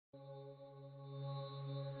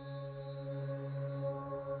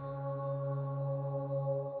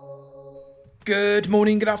Good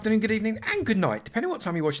morning, good afternoon, good evening, and good night, depending on what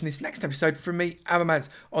time you're watching this next episode from me, Avomance,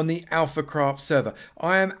 on the AlphaCraft server.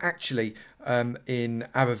 I am actually in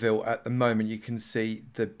AvoVille at the moment. You can see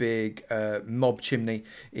the big mob chimney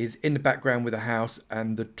is in the background with the house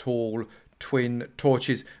and the tall twin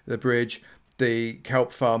torches, the bridge, the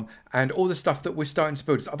kelp farm, and all the stuff that we're starting to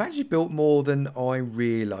build. I've actually built more than I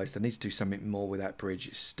realised. I need to do something more with that bridge.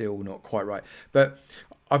 It's still not quite right. But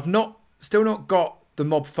I've still not got the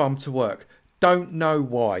mob farm to work. Don't know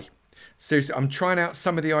why. Seriously, I'm trying out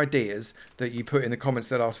some of the ideas that you put in the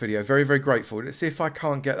comments of the last video. Very, very grateful. Let's see if I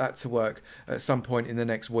can't get that to work at some point in the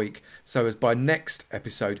next week. So as by next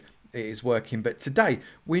episode, it is working. But today,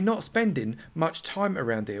 we're not spending much time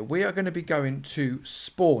around here. We are going to be going to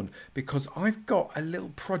spawn because I've got a little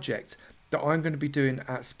project that I'm going to be doing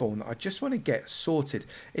at spawn that I just want to get sorted.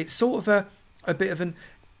 It's sort of a bit of an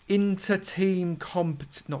inter-team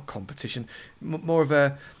not competition, more of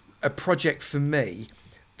a project for me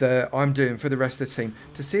that I'm doing for the rest of the team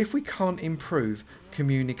to see if we can't improve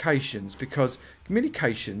communications, because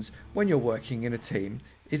communications when you're working in a team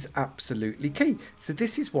is absolutely key. So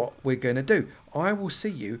this is what we're going to do. I will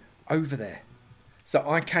see you over there. So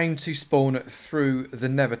I came to spawn through the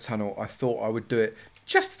Nether tunnel. I thought I would do it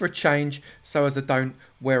just for a change so as I don't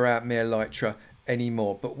wear out my elytra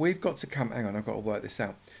anymore. But we've got to come, hang on, I've got to work this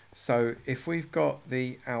out. So if we've got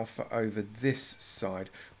the alpha over this side,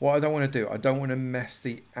 what I don't want to do, I don't want to mess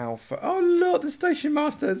the alpha. Oh look, the station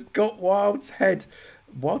master has got Wild's head.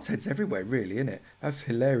 Wild's head's everywhere really, isn't it? That's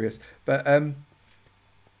hilarious. But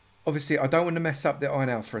obviously I don't want to mess up the iron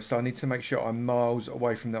alpha, so I need to make sure I'm miles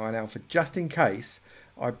away from the iron alpha, just in case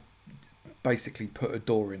I basically put a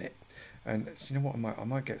door in it. And you know what, I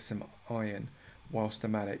might get some iron whilst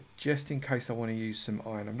I'm at it, just in case I want to use some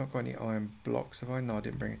iron. I've not got any iron blocks, have I? No, I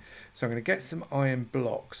didn't bring it. So I'm going to get some iron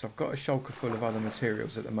blocks. I've got a shulker full of other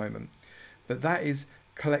materials at the moment, but that is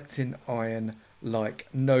collecting iron like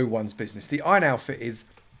no one's business. The iron alpha is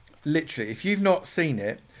literally, if you've not seen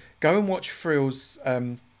it, go and watch Frill's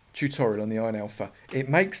tutorial on the iron alpha. It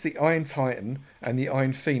makes the iron titan and the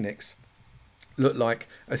iron phoenix look like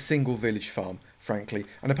a single village farm, frankly.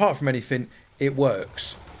 And apart from anything, it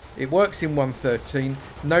works. It works in 1.13.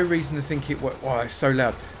 No reason to think it won't. Oh, it's so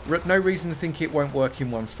loud. No reason to think it won't work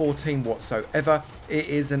in 1.14 whatsoever. It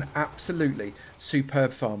is an absolutely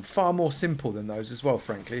superb farm. Far more simple than those as well,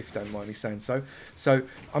 frankly, if you don't mind me saying so. So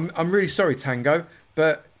I'm really sorry, Tango,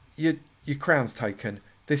 but your crown's taken.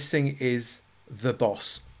 This thing is the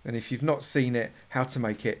boss. And if you've not seen it, how to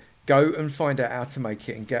make it, go and find out how to make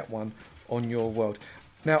it and get one on your world.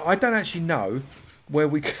 Now, I don't actually know where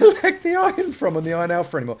we collect the iron from on the iron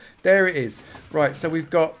alpha anymore. There it is. Right, so we've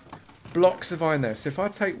got blocks of iron there. So if I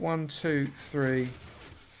take 1, 2, 3,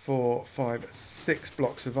 4, 5, 6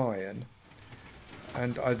 blocks of iron,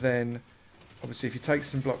 and I then, obviously if you take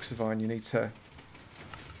some blocks of iron, you need to,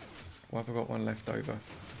 well, have I got one left over?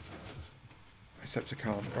 Except I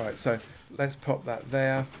can't. Right, so let's pop that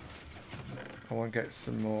there. I want to get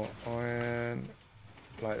some more iron,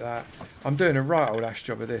 like that. I'm doing a right old ash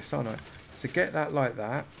job of this, aren't I? So get that like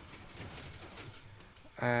that,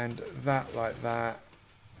 and that like that.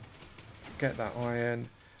 Get that iron.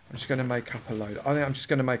 I'm just going to make up a load. I think I'm just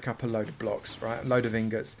going to make up a load of blocks, right? A load of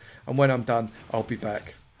ingots. And when I'm done, I'll be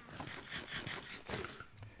back.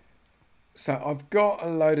 So I've got a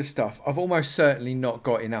load of stuff. I've almost certainly not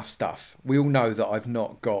got enough stuff. We all know that I've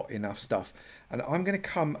not got enough stuff. And I'm going to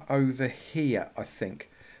come over here, I think,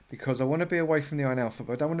 because I want to be away from the iron alpha,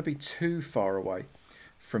 but I don't want to be too far away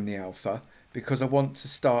from the alpha, because I want to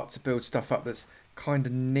start to build stuff up that's kind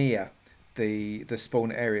of near the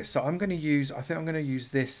spawn area. So I'm going to use, I think I'm going to use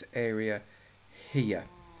this area here.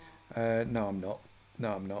 No, I'm not.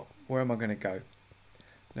 No, I'm not. Where am I going to go?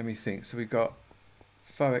 Let me think. So we've got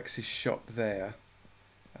Foex's shop there.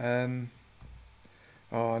 Oh,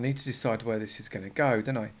 I need to decide where this is going to go,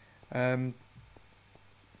 don't I?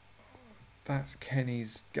 That's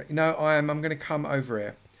Kenny's. No, I'm going to come over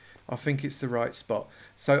here. I think it's the right spot.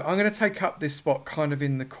 So I'm going to take up this spot kind of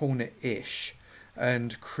in the corner-ish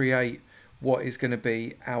and create what is going to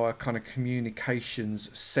be our kind of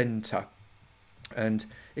communications centre. And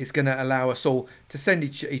it's going to allow us all to send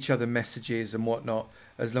each other messages and whatnot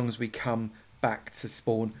as long as we come back to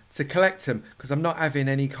spawn to collect them. Because I'm not having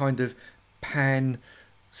any kind of pan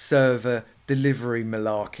server delivery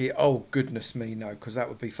malarkey. Oh goodness me, no, because that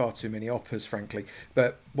would be far too many oppers, frankly.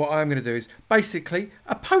 But what I'm going to do is basically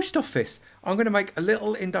a post office. I'm going to make a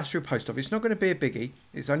little industrial post office. It's not going to be a biggie.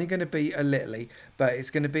 It's only going to be a littly, but it's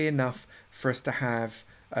going to be enough for us to have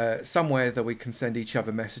somewhere that we can send each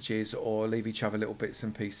other messages or leave each other little bits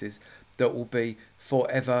and pieces that will be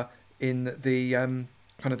forever in the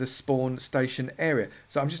kind of the spawn station area.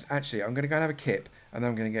 So I'm going to go and have a kip, and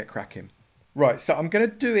then I'm going to get cracking. Right, so I'm going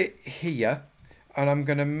to do it here, and I'm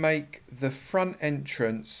going to make the front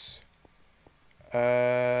entrance,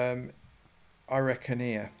 I reckon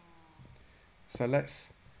here. So let's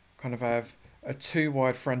kind of have a 2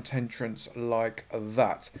 wide front entrance like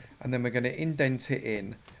that, and then we're going to indent it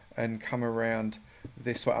in and come around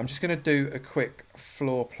this way. I'm just going to do a quick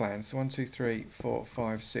floor plan. So 1, 2, 3, 4,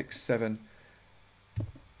 5, 6, 7,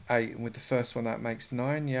 8, and with the first one that makes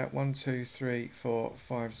 9. Yeah, 1, 2, 3, 4,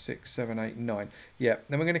 5, 6, 7, 8, 9. Yeah,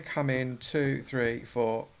 then we're going to come in 2, 3,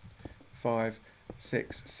 4, 5,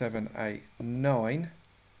 6, 7, 8, 9.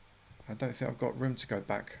 I don't think I've got room to go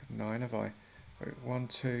back 9, have I? 1,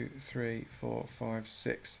 2, 3, 4, 5,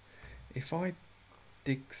 6. If I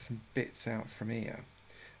dig some bits out from here,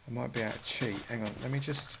 I might be able to cheat. Hang on, let me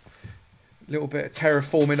just... a little bit of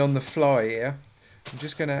terraforming on the fly here. I'm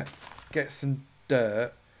just going to get some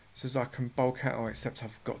dirt so as I can bulk out. Oh, except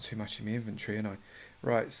I've got too much in my inventory, haven't I?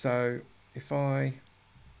 Right, so if I...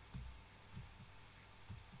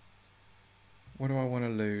 what do I want to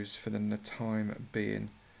lose for the time being?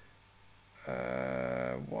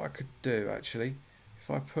 What I could do, actually, if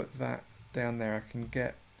I put that down there, I can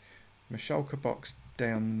get my shulker box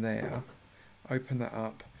down there, open that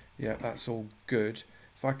up. Yeah, that's all good.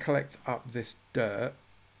 If I collect up this dirt,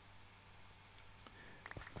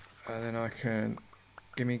 and then I can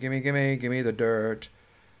gimme the dirt.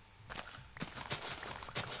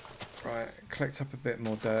 Right, collect up a bit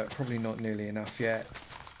more dirt. Probably not nearly enough yet.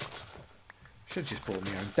 Should have just bought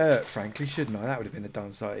my own dirt, frankly, shouldn't I? That would have been a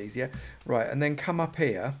darn sight easier. Right, and then come up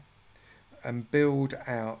here and build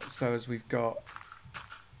out so as we've got...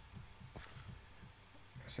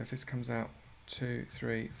 so if this comes out 2,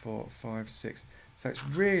 3, 4, 5, 6. So it's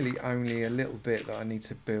really only a little bit that I need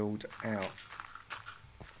to build out.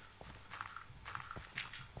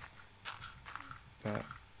 But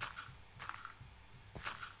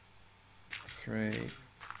 3...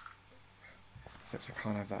 except I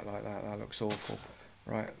can't have that like that. That looks awful.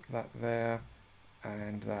 Right, that there,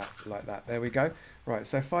 and that like that. There we go. Right,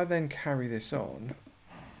 so if I then carry this on,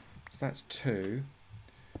 so that's 2,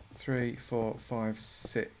 3, 4, 5,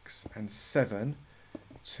 6, and 7.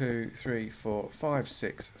 2, 3, 4, 5,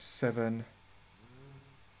 6, 7.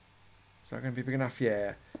 Is that going to be big enough?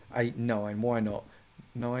 Yeah. 8, 9. Why not?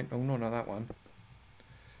 9. Oh, no, not that one.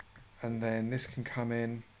 And then this can come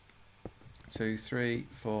in. 2, 3,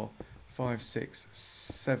 4, 5, 6,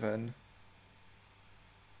 7.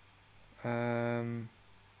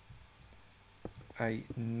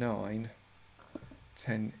 8, 9,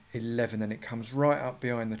 10, 11. Then it comes right up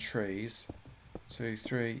behind the trees. 2,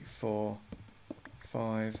 3, 4,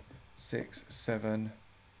 5, 6, 7.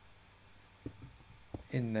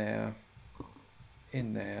 In there.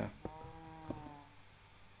 In there.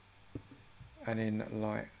 And in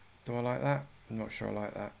like... do I like that? I'm not sure I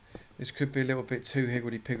like that. This could be a little bit too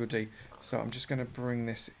higgledy-piggledy. So I'm just going to bring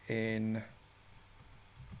this in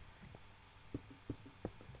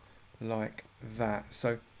like that.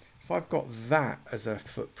 So if I've got that as a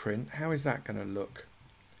footprint, how is that going to look?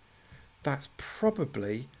 That's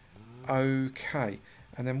probably okay.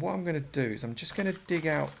 And then what I'm going to do is I'm just going to dig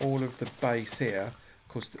out all of the base here. Of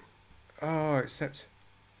course, oh, except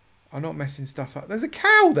I'm not messing stuff up. There's a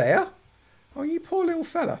cow there. Oh, you poor little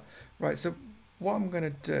fella. Right, so what I'm going to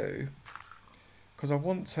do, because I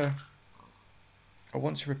want to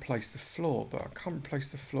replace the floor, but I can't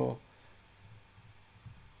replace the floor.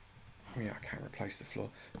 Yeah, I can't replace the floor.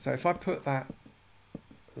 So if I put that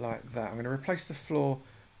like that, I'm going to replace the floor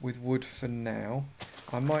with wood for now.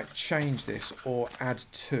 I might change this or add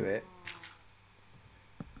to it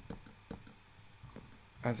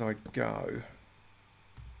as I go.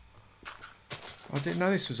 I didn't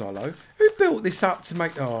know this was hollow. Who built this up to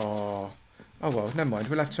make... oh well, never mind.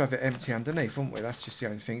 We'll have to have it empty underneath, won't we? That's just the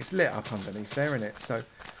only thing. It's lit up underneath there, isn't it? So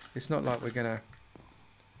it's not like we're going to...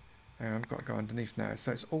 I've got to go underneath now.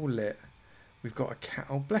 So it's all lit. We've got a cow.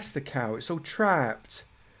 Oh, bless the cow. It's all trapped.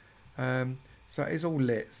 So it is all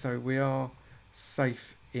lit. So we are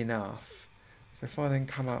safe enough. So if I then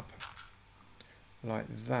come up like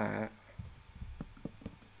that,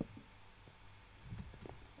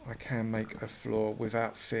 I can make a floor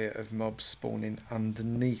without fear of mobs spawning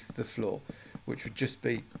underneath the floor, which would just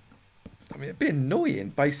be, I mean, it'd be annoying,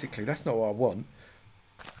 basically. That's not what I want.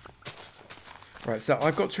 Right, so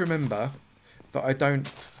I've got to remember that I don't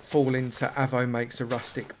fall into Avo makes a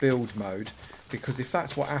rustic build mode, because if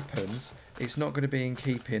that's what happens, it's not going to be in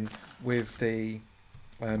keeping with the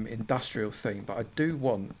industrial theme. But I do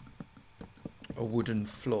want a wooden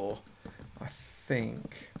floor, I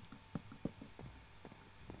think.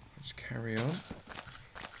 Just carry on.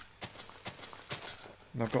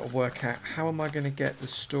 And I've got to work out how am I going to get the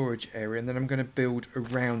storage area, and then I'm going to build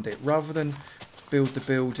around it. Rather than build the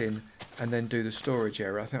building and then do the storage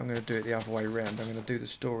area, I think I'm going to do it the other way around. I'm going to do the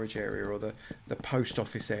storage area or the post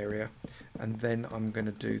office area, and then I'm going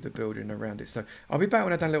to do the building around it. So I'll be back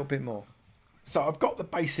when I've done a little bit more. So I've got the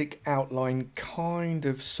basic outline kind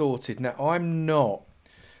of sorted. Now, I'm not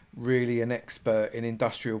really an expert in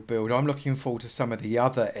industrial build. I'm looking forward to some of the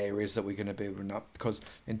other areas that we're going to build up, because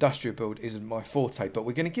industrial build isn't my forte, but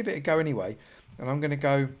we're going to give it a go anyway. And I'm going to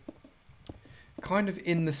go kind of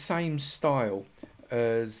in the same style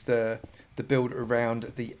as the build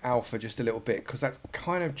around the Alpha just a little bit, because that's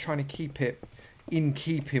kind of trying to keep it in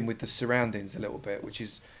keeping with the surroundings a little bit, which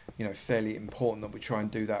is, you know, fairly important that we try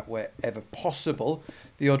and do that wherever possible.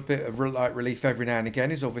 The odd bit of light relief every now and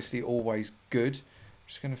again is obviously always good.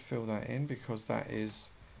 Just going to fill that in because that is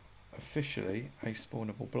officially a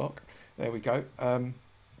spawnable block. There we go. I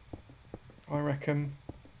reckon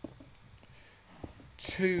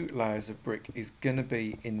 2 layers of brick is going to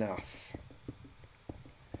be enough.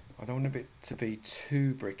 I don't want it to be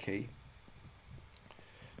too bricky,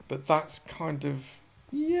 but that's kind of,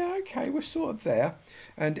 yeah, okay, we're sort of there.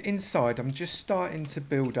 And inside I'm just starting to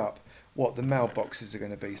build up what the mailboxes are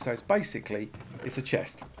going to be. So it's basically, it's a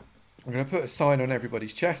chest. I'm going to put a sign on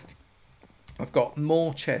everybody's chest. I've got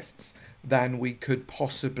more chests than we could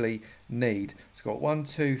possibly need. It's got 1,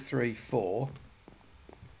 2, 3, 4,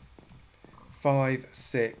 5,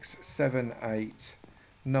 6, 7, 8,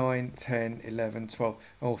 9, 10, 11, 12.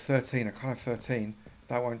 Oh, 13. I can't have 13.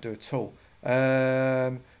 That won't do at all.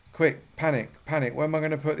 Quick, panic. Where am I going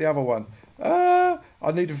to put the other one? I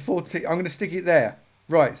need a 14. I'm going to stick it there.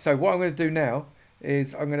 Right, so what I'm going to do now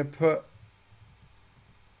is I'm going to put...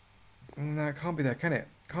 No, it can't be there, can it?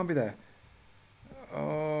 Can't be there.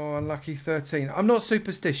 Oh, unlucky 13. I'm not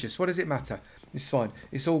superstitious. What does it matter? It's fine.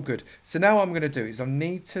 It's all good. So now what I'm going to do is I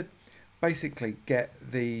need to basically get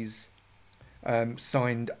these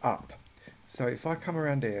signed up. So if I come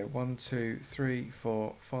around here, 1, 2, 3,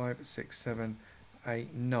 4, 5, 6, 7,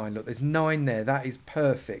 8, 9. Look, there's 9 there. That is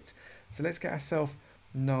perfect. So let's get ourselves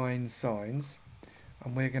 9 signs.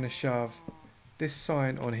 And we're going to shove this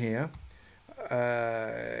sign on here.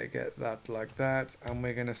 Get that like that, and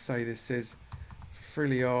we're going to say this is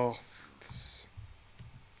Frilioth's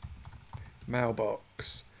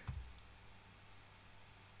mailbox,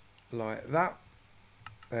 like that.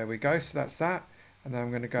 There we go. So that's that, and then I'm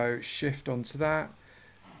going to go shift onto that,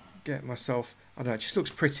 get myself, I don't know, it just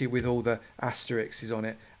looks pretty with all the asterisks on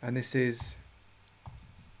it. And this is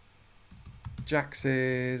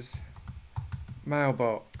Jjaax's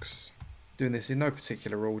mailbox. Doing this in no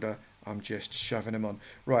particular order. I'm just shoving them on.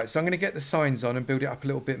 Right, so I'm going to get the signs on and build it up a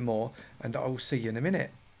little bit more, and I will see you in a minute.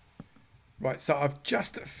 Right, so I've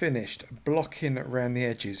just finished blocking around the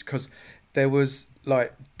edges because there was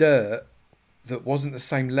like dirt that wasn't the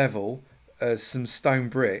same level as some stone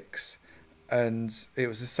bricks, and it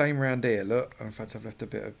was the same round here. Look, in fact, I've left a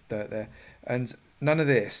bit of dirt there, and none of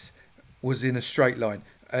this was in a straight line,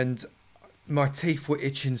 and my teeth were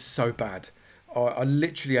itching so bad. I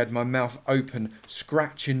literally had my mouth open,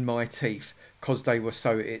 scratching my teeth because they were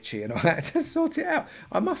so itchy, and I had to sort it out.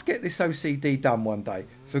 I must get this OCD done one day,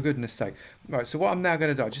 for goodness sake. Right, so what I'm now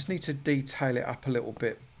going to do, I just need to detail it up a little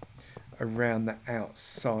bit around the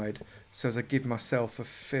outside, so as I give myself a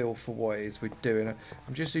feel for what it is we're doing.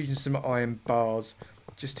 I'm just using some iron bars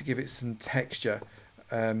just to give it some texture.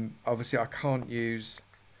 Obviously, I can't use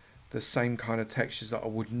the same kind of textures that I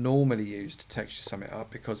would normally use to texture something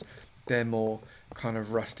up because they're more kind of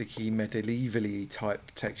rusticy, medievally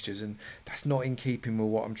type textures, and that's not in keeping with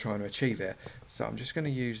what I'm trying to achieve here. So I'm just going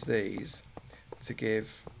to use these to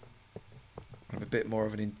give a bit more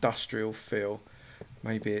of an industrial feel.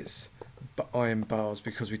 Maybe it's iron bars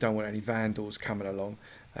because we don't want any vandals coming along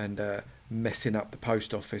and messing up the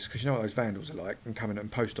post office, because you know what those vandals are like and coming in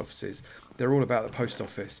post offices. They're all about the post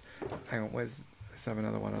office. Hang on, let's have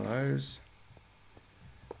another one of those.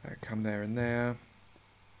 Come there and there.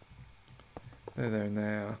 There and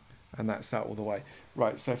there, and that's that all the way.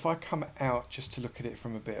 Right, so if I come out just to look at it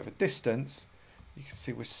from a bit of a distance, you can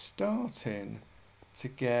see we're starting to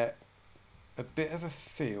get a bit of a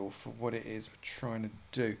feel for what it is we're trying to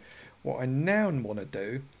do. What I now want to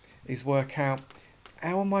do is work out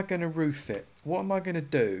how am I going to roof it? What am I going to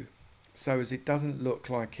do so as it doesn't look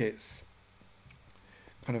like it's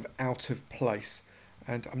kind of out of place?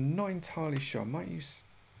 And I'm not entirely sure. I might use...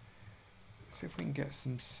 See if we can get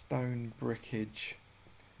some stone brickage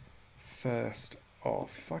first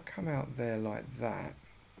off. If I come out there like that,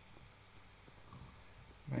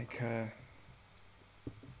 make a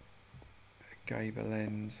gable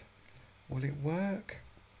end, will it work?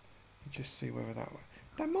 Just see whether that works.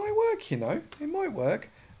 That might work, you know. It might work.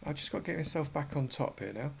 I've just got to get myself back on top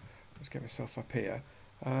here now. Let's get myself up here.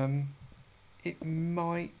 It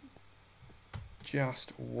might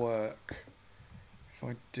just work if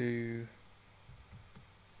I do...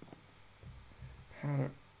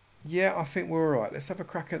 Yeah, I think we're alright. Let's have a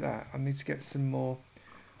crack at that. I need to get some more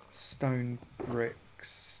stone brick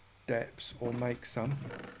steps or make some.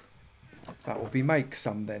 That will be make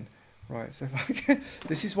some then. Right, so if I can...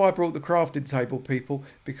 This is why I brought the crafting table, people,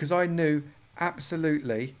 because I knew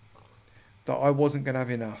absolutely that I wasn't going to have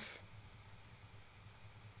enough.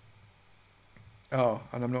 Oh,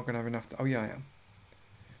 and I'm not going to have enough. Oh, yeah, I am.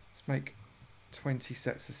 Let's make 20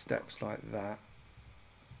 sets of steps like that.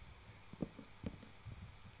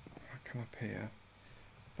 If I come up here,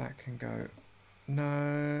 that can go...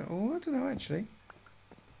 No, oh, I don't know, actually.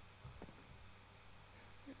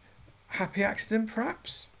 Happy accident,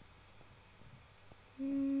 perhaps?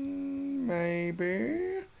 Maybe.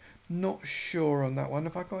 Not sure on that one.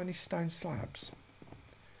 Have I got any stone slabs?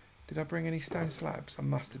 Did I bring any stone slabs? I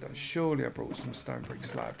must have done. Surely I brought some stone brick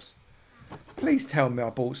slabs. Please tell me I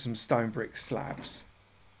bought some stone brick slabs.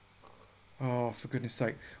 Oh, for goodness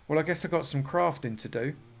sake. Well, I guess I got some crafting to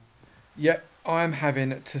do. Yep, I am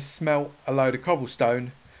having to smelt a load of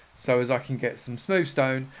cobblestone so as I can get some smooth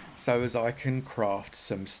stone, so as I can craft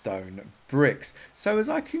some stone bricks, so as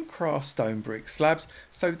I can craft stone brick slabs.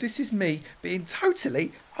 So this is me being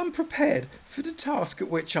totally unprepared for the task at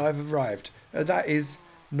which I've arrived. That is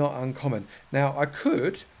not uncommon. Now, I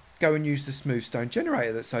could go and use the smooth stone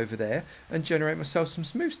generator that's over there and generate myself some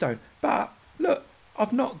smooth stone. But, look,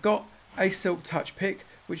 I've not got a silk touch pick,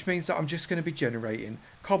 which means that I'm just going to be generating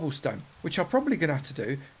cobblestone, which I'm probably going to have to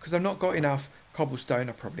do because I've not got enough cobblestone.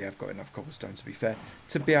 I probably have got enough cobblestone, to be fair,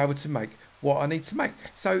 to be able to make what I need to make.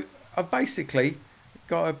 So I've basically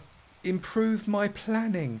got to improve my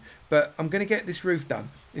planning, but I'm going to get this roof done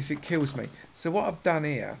if it kills me. So what I've done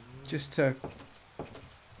here, just to...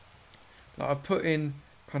 Like, I've put in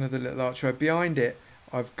kind of the little archway. Behind it,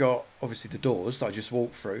 I've got, obviously, the doors that I just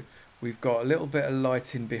walked through. We've got a little bit of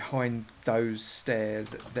lighting behind those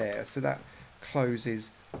stairs there. So that closes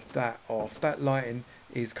that off. That lighting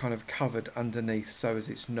is kind of covered underneath so as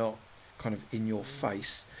it's not kind of in your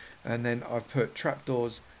face. And then I've put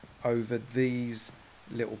trapdoors over these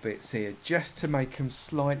little bits here just to make them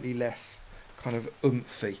slightly less kind of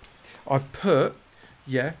oomphy. I've put,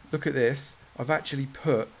 yeah, look at this. I've actually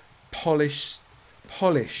put polished,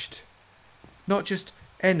 not just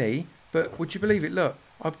any, but would you believe it? Look,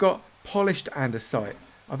 I've got polished andesite.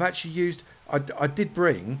 I've actually used, I did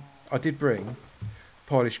bring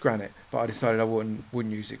polished granite, but I decided I wouldn't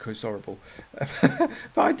use it because it's horrible.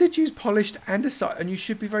 But I did use polished andesite, and you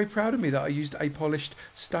should be very proud of me that I used a polished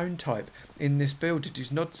stone type in this build. It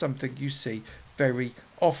is not something you see very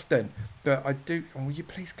often, but I do. Oh, will you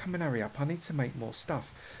please come and hurry up? I need to make more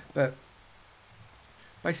stuff. But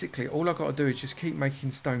basically, all I've got to do is just keep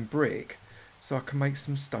making stone brick so I can make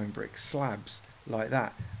some stone brick slabs like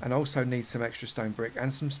that, and also need some extra stone brick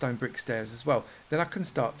and some stone brick stairs as well. Then I can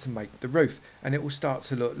start to make the roof and it will start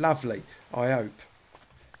to look lovely, I hope.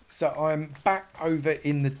 So I'm back over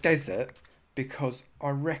in the desert because I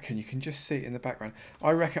reckon, you can just see it in the background,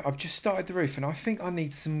 I reckon I've just started the roof and I think I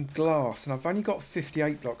need some glass, and I've only got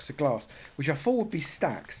 58 blocks of glass, which I thought would be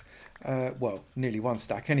stacks, well, nearly one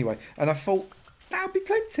stack anyway, and I thought that would be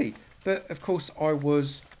plenty, but of course I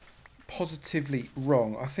was positively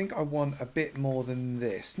wrong. I think I want a bit more than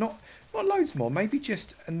this. Not loads more, maybe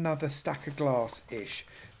just another stack of glass-ish.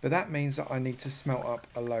 But that means that I need to smelt up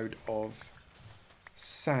a load of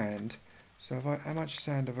sand. So how much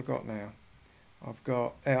sand have I got now? I've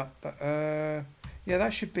got... yeah,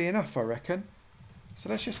 that should be enough, I reckon. So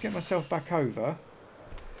let's just get myself back over.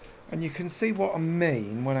 And you can see what I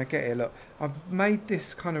mean when I get here. Look, I've made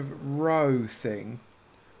this kind of row thing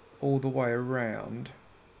all the way around.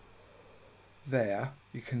 There,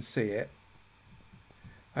 you can see it,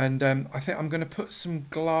 and I think I'm going to put some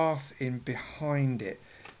glass in behind it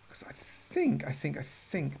because I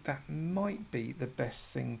think that might be the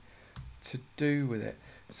best thing to do with it.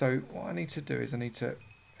 So what I need to do is I need to,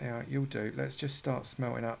 you'll do, let's just start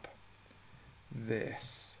smelting up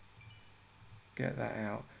this, get that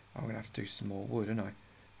out. I'm going to have to do some more wood, aren't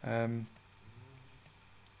I?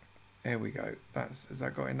 There we go. Has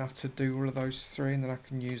that got enough to do all of those three? And then I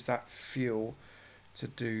can use that fuel to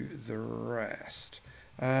do the rest.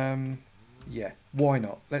 Yeah, why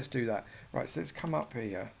not? Let's do that. Right, so let's come up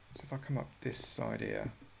here. So if I come up this side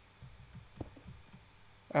here.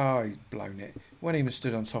 Oh, he's blown it. Wasn't even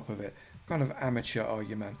stood on top of it. Kind of amateur, are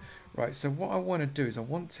you, man? Right, so what I want to do is I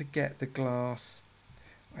want to get the glass,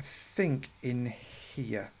 I think, in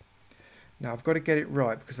here. Now I've got to get it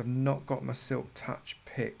right because I've not got my Silk Touch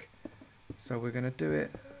pick. So we're going to do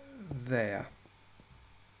it there.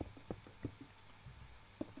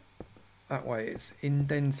 That way it's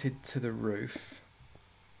indented to the roof,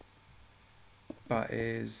 but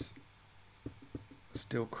is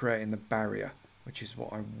still creating the barrier, which is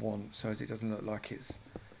what I want, so as it doesn't look like it's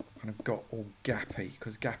kind of got all gappy,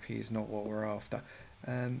 because gappy is not what we're after.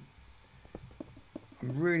 I'm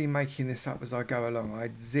really making this up as I go along. I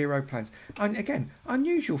had zero plans. And again,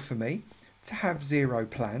 unusual for me to have zero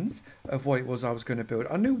plans of what it was I was going to build.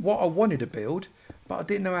 I knew what I wanted to build, but I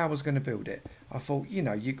didn't know how I was going to build it. I thought, you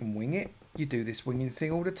know, you can wing it. You do this winging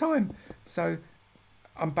thing all the time. So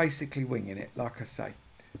I'm basically winging it, like I say.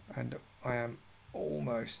 And I am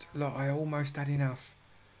almost, look, I almost had enough.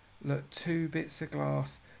 Look, 2 bits of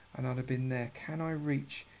glass and I'd have been there. Can I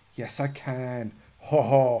reach? Yes, I can. Ho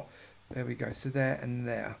ho. There we go. So there and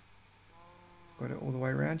there. Got it all the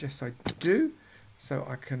way around. Yes, I do. So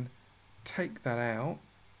I can take that out.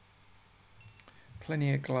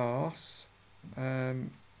 Plenty of glass. So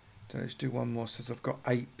let's do one more. So I've got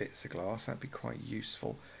 8 bits of glass. That'd be quite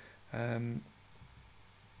useful. We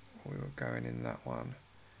were going in that one.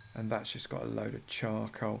 And that's just got a load of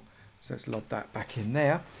charcoal. So let's lob that back in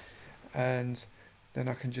there. And then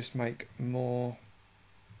I can just make more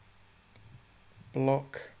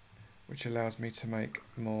block, which allows me to make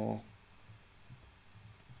more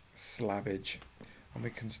slabbage. And we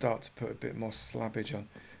can start to put a bit more slabbage on.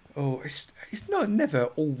 Oh, it's never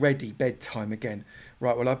already bedtime again.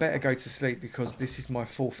 Right, well, I better go to sleep because this is my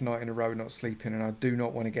 4th night in a row not sleeping and I do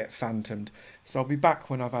not want to get phantomed. So I'll be back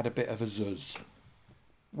when I've had a bit of a zuzz.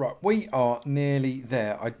 Right, we are nearly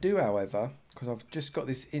there. I do, however, because I've just got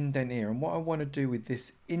this indent here, and what I want to do with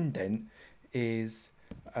this indent is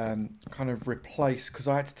kind of replace, because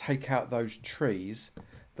I had to take out those trees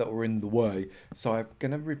that were in the way. So I'm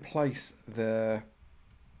going to replace the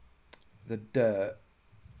dirt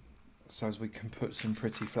so as we can put some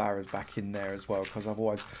pretty flowers back in there as well, because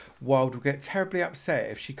otherwise Wild will get terribly upset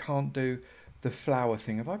if she can't do the flower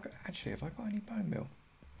thing. Have I got any bone meal?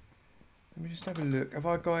 Let me just have a look. Have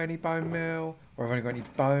I got any bone meal? Or have I got any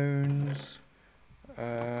bones?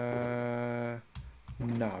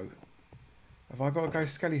 No. Have I got to go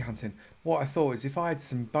skelly hunting? What I thought is if I had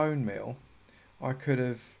some bone meal, I could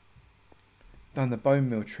have done the bone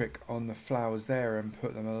meal trick on the flowers there and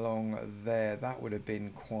put them along there. That would have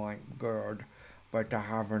been quite good, but I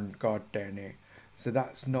haven't got any. So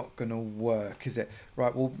that's not going to work, is it?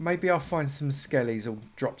 Right, well, maybe I'll find some skellies or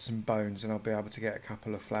drop some bones and I'll be able to get a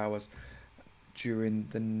couple of flowers during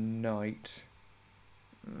the night.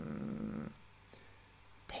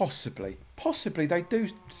 Possibly they do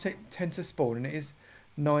tend to spawn, and it is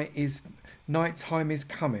night time is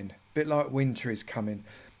coming, a bit like winter is coming.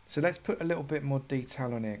 So let's put a little bit more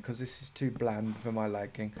detail on here because this is too bland for my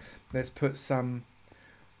liking. Let's put some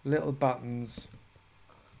little buttons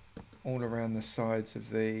all around the sides of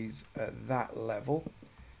these at that level.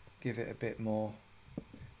 Give it a bit more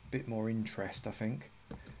interest, I think.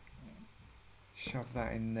 Shove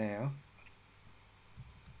that in there.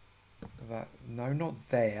 No, not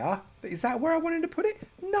there. Is that where I wanted to put it?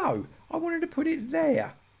 No, I wanted to put it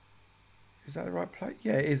there. Is that the right place?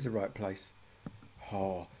 Yeah, it is the right place.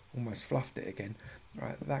 Oh, almost fluffed it again.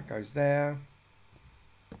 Right, that goes there.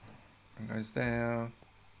 And goes there.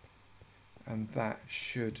 And that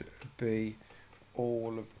should be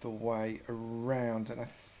all of the way around. And I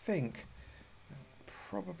think I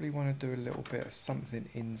probably want to do a little bit of something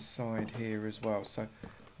inside here as well. So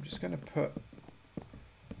I'm just going to put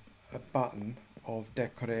a button of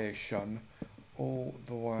decoration all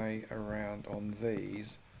the way around on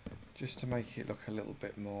these, just to make it look a little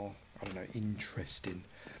bit more, I don't know, interesting.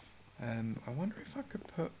 I wonder if I could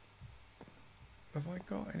put, have I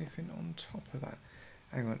got anything on top of that?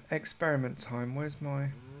 Hang on, experiment time, where's my,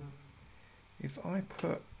 if I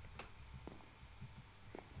put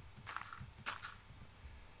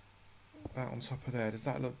that on top of there, does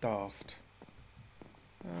that look daft?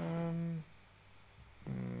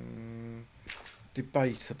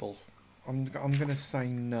 Debatable. I'm going to say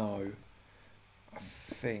no. I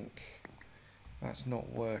think that's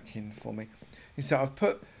not working for me. And so I've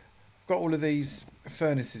got all of these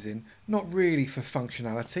furnaces in, not really for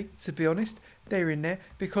functionality, to be honest. They're in there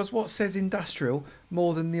because what says industrial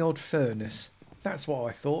more than the odd furnace? That's what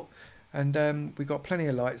I thought. And we've got plenty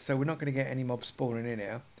of lights, so we're not going to get any mobs spawning in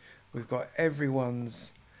here. We've got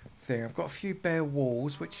everyone's thing. I've got a few bare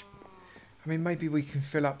walls, which, I mean, maybe we can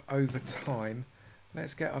fill up over time.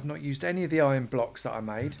 I've not used any of the iron blocks that I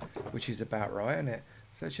made, which is about right, isn't it?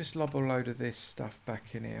 So let's just lob a load of this stuff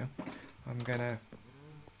back in here. I'm gonna,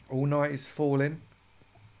 all night is falling.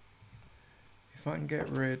 If I can get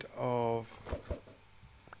rid of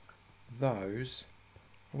those.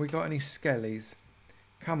 Have we got any skellies?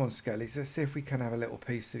 Come on, skellies. Let's see if we can have a little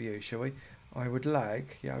piece of you, shall we? I would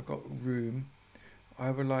like... Yeah, I've got room. I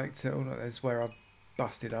would like to... Oh, no, that's where I've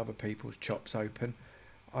busted other people's chops open.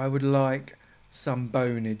 I would like some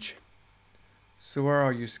bonage. So where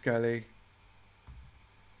are you, Skelly?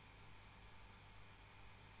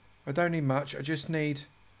 I don't need much. I just need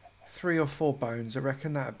 3 or 4 bones. I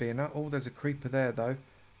reckon that'd be enough. Oh, there's a creeper there, though.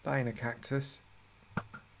 That ain't a cactus.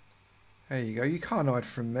 There you go. You can't hide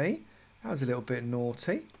from me. That was a little bit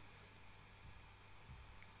naughty.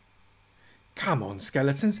 Come on,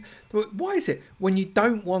 skeletons. Why is it when you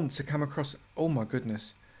don't want to come across... Oh, my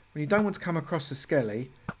goodness. When you don't want to come across a skelly,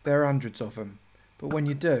 there are hundreds of them. But when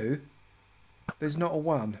you do, there's not a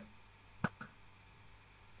one.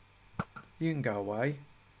 You can go away.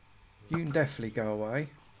 You can definitely go away.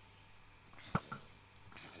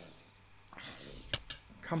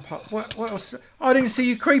 Come up. What else? I didn't see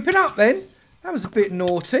you creeping up then. That was a bit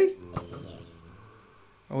naughty.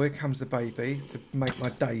 Oh, here comes the baby to make my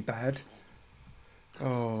day bad.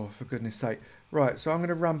 Oh, for goodness sake. Right, so I'm going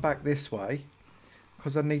to run back this way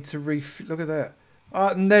because I need to look at that.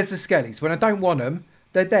 And there's the skellies. When I don't want them,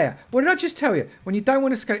 they're there. What did I just tell you? When you don't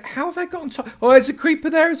want a skelly, how have they got on top? Oh, there's a creeper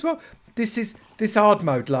there as well. This is this hard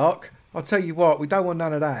mode, Lark. I'll tell you what, we don't want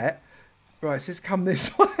none of that. Right, so let's come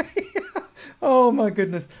this way. Oh, my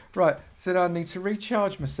goodness. Right, so now I need to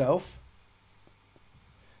recharge myself.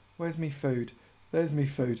 Where's me food? There's me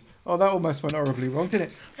food. Oh, that almost went horribly wrong, didn't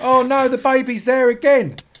it? Oh, no, the baby's there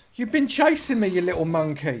again. You've been chasing me, you little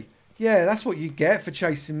monkey. Yeah, that's what you get for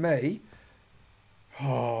chasing me.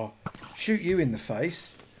 Oh, shoot you in the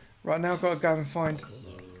face. Right, now I've got to go and find...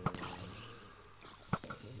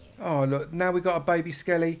 Oh, look, now we've got a baby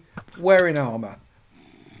skelly wearing armour.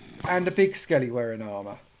 And a big skelly wearing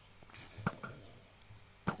armour.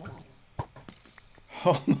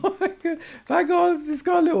 Oh my god, that guy just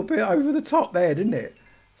got a little bit over the top there, didn't it?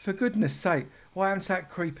 For goodness sake, what happened to that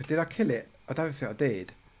creeper? Did I kill it? I don't think I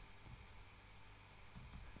did.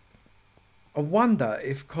 I wonder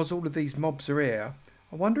if, because all of these mobs are here,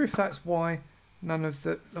 I wonder if that's why none of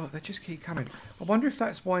the... Look, they just keep coming. I wonder if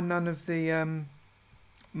that's why none of the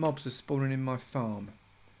mobs are spawning in my farm.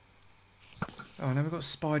 Oh, now we've got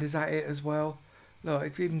spiders at it as well. Look,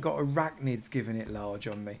 it's even got arachnids giving it large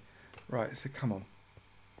on me. Right, so come on.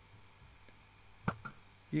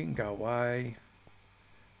 You can go away.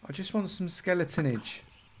 I just want some skeletonage.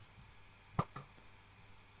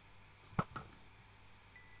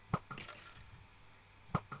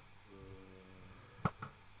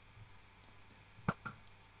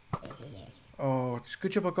 Oh, it's a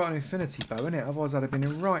good job I got an infinity bow, isn't it? Otherwise I'd have been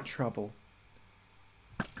in right trouble.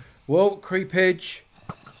 Whoa, creepage.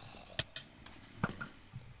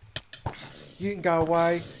 You can go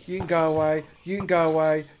away. You can go away. You can go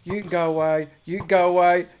away. You can go away. You can go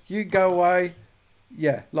away. You can go away.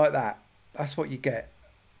 Yeah, like that. That's what you get.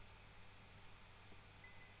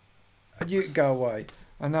 And you can go away.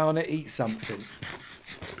 And now I'm going to eat something.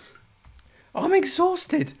 I'm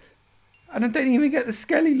exhausted. And I didn't even get the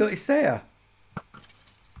skelly. Look, it's there.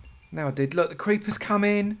 Now I did. Look, the creeper's come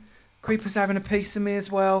in. Creeper's having a piece of me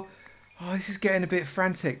as well. Oh, this is getting a bit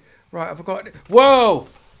frantic. Right, have I got... Whoa!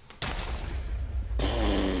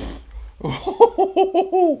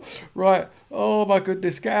 Right. Oh, my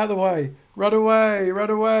goodness. Get out of the way. Run away.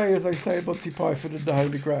 Run away, as they say in Monty Python and the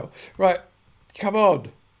Holy Grail. Right. Come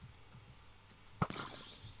on.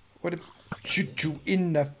 What a... Shoot you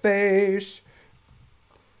in the face.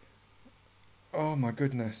 Oh, my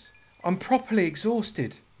goodness. I'm properly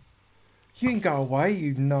exhausted. You can go away,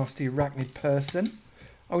 you nasty arachnid person.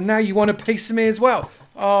 Oh, now you want a piece of me as well.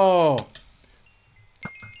 Oh.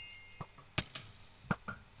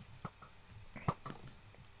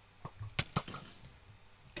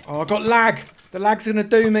 Oh, I got lag. The lag's going to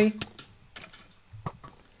do me.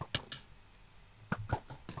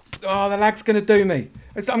 Oh, the lag's going to do me.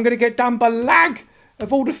 I'm going to get done by lag.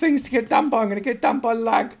 Of all the things to get done by, I'm going to get done by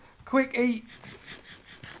lag. Quick, eat.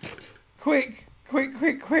 Quick, quick,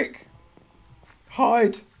 quick, quick.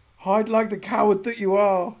 Hide. Hide like the coward that you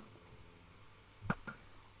are.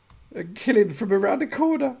 And kill him from around the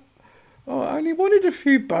corner. Oh, I only wanted a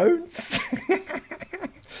few bones.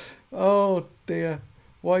 Oh, dear.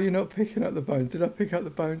 Why are you not picking up the bones? Did I pick up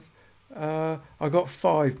the bones? I got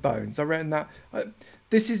 5 bones. I reckon that...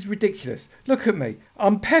 this is ridiculous. Look at me.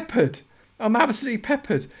 I'm peppered. I'm absolutely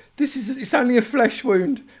peppered. It's only a flesh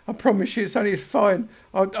wound. I promise you, it's only fine.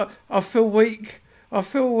 I feel weak. I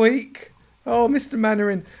feel weak. Oh, Mr.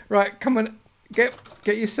 Mannering. Right, come on. Get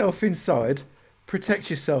yourself inside.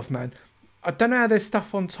 Protect yourself, man. I don't know how there's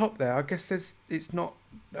stuff on top there. I guess it's not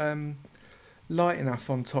light enough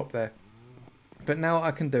on top there. But now what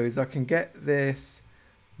I can do is I can get this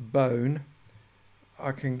bone.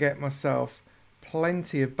 I can get myself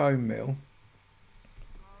plenty of bone meal.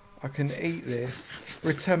 I can eat this.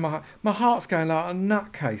 Return my heart's going like a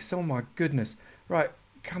nutcase. Oh my goodness. Right,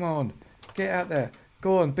 come on. Get out there.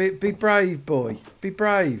 Go on, be brave, boy. Be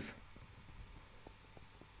brave.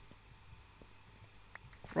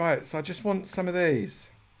 Right, so I just want some of these.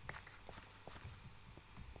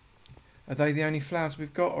 Are they the only flowers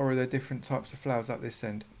we've got, or are there different types of flowers up this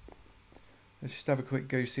end? Let's just have a quick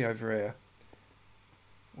goosey over here.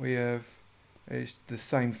 We have it's the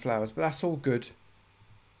same flowers, but that's all good.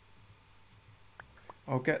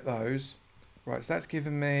 I'll get those. Right, so that's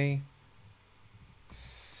given me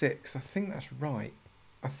 6. I think that's right.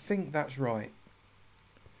 I think that's right.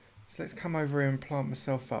 So let's come over here and plant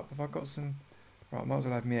myself up. Have I got some... Right, I might as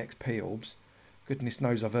well have my XP orbs. Goodness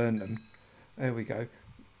knows I've earned them. There we go.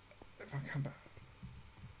 If I come back...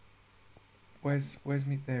 Where's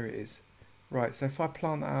me? There it is. Right, so if I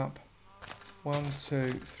plant that up... 1,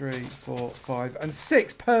 2, 3, 4, 5, and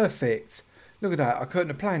 6. Perfect. Look at that. I couldn't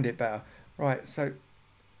have planned it better. Right, so...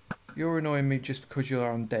 You're annoying me just because you're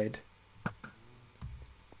undead.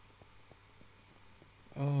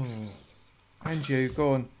 Oh. And you,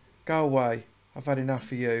 go on. Go away. I've had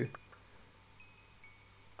enough of you.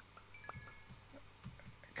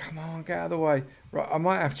 Come on, get out of the way. Right, I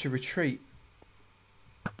might have to retreat.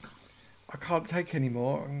 I can't take any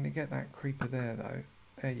more. I'm going to get that creeper there, though.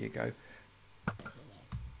 There you go.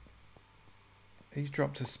 He's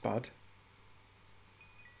dropped a spud.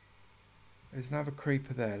 There's another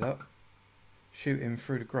creeper there, look. Shoot him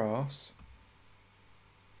through the grass.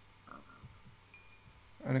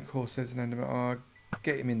 And of course there's an enderman. Oh,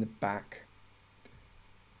 get him in the back.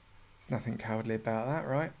 There's nothing cowardly about that,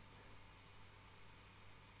 right?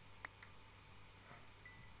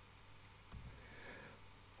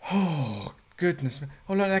 Oh, goodness me.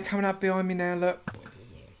 Oh, look, they're coming up behind me now, look.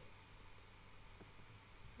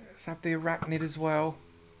 Let's have the arachnid as well.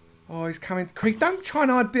 Oh, he's coming. Creep, don't try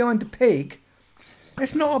and hide behind the pig.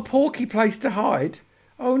 It's not a porky place to hide.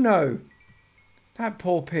 Oh, no. That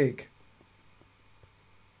poor pig.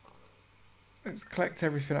 Let's collect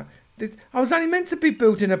everything up. I was only meant to be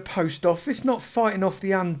building a post office, not fighting off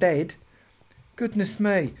the undead. Goodness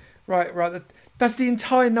me. Right. That's the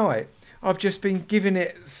entire night. I've just been giving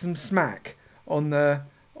it some smack on the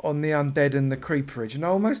undead and the creeperage, and I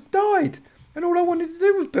almost died. And all I wanted to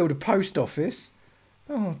do was build a post office.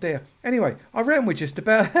 Oh dear. Anyway, I reckon we're just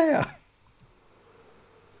about there.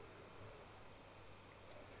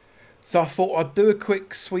 So I thought I'd do a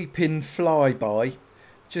quick sweeping flyby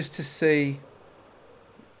just to see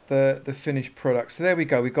the finished product. So there we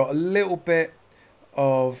go. We've got a little bit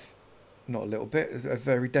of, not a little bit, a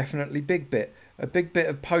very definitely big bit. A big bit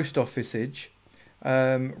of post officeage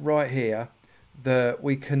right here that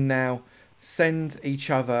we can now send each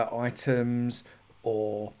other items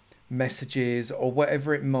or messages or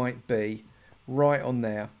whatever it might be right on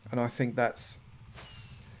there. And I think that's...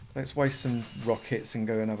 Let's waste some rockets and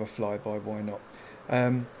go and have a flyby. Why not?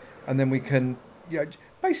 And then we can, you know,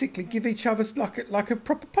 basically give each other like a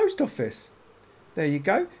proper post office. There you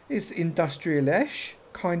go. It's industrial-ish,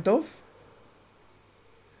 kind of.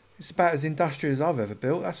 It's about as industrial as I've ever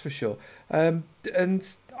built, that's for sure. And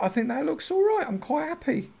I think that looks all right. I'm quite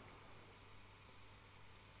happy.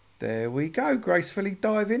 There we go, gracefully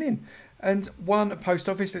diving in. And one post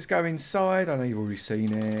office. Let's go inside. I know you've already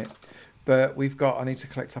seen it. But we've got, I need to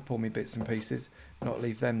collect up all my bits and pieces, not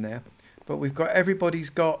leave them there. But we've got,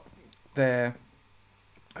 everybody's got their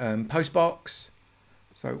post box.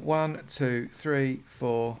 So 1, 2, 3,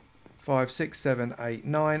 4, 5, 6, 7, 8,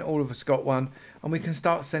 9. All of us got one. And we can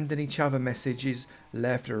start sending each other messages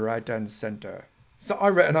left, right, and centre. So I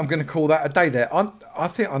reckon I'm going to call that a day there. I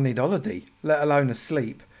think I need holiday, let alone a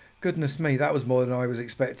sleep. Goodness me, that was more than I was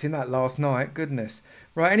expecting that last night. Goodness.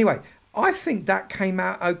 Right, anyway. I think that came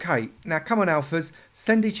out okay. Now, come on, Alphas.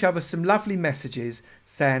 Send each other some lovely messages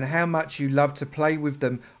saying how much you love to play with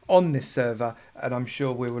them on this server. And I'm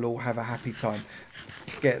sure we will all have a happy time.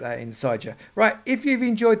 Get that inside you. Right, if you've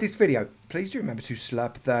enjoyed this video, please do remember to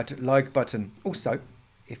slap that like button. Also,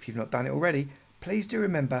 if you've not done it already, please do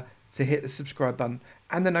remember to hit the subscribe button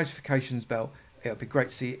and the notifications bell. It'll be great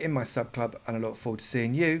to see you in my sub club. And I look forward to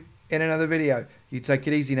seeing you in another video. You take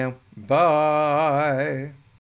it easy now. Bye.